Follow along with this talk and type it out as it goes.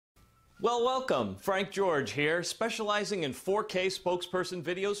Well, welcome. Frank George here, specializing in 4K spokesperson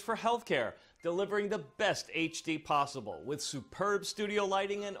videos for healthcare, delivering the best HD possible with superb studio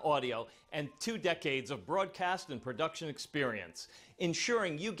lighting and audio and 2 decades of broadcast and production experience,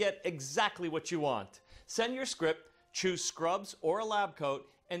 ensuring you get exactly what you want. Send your script, choose scrubs or a lab coat,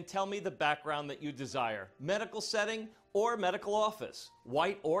 and tell me the background that you desire. Medical setting or medical office,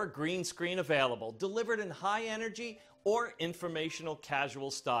 white or green screen available, delivered in high energy or informational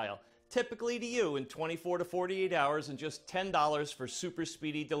casual style. Typically to you in 24 to 48 hours and just $10 for super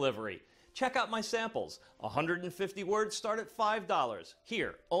speedy delivery. Check out my samples. 150 words start at $5.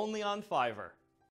 Here, only on Fiverr.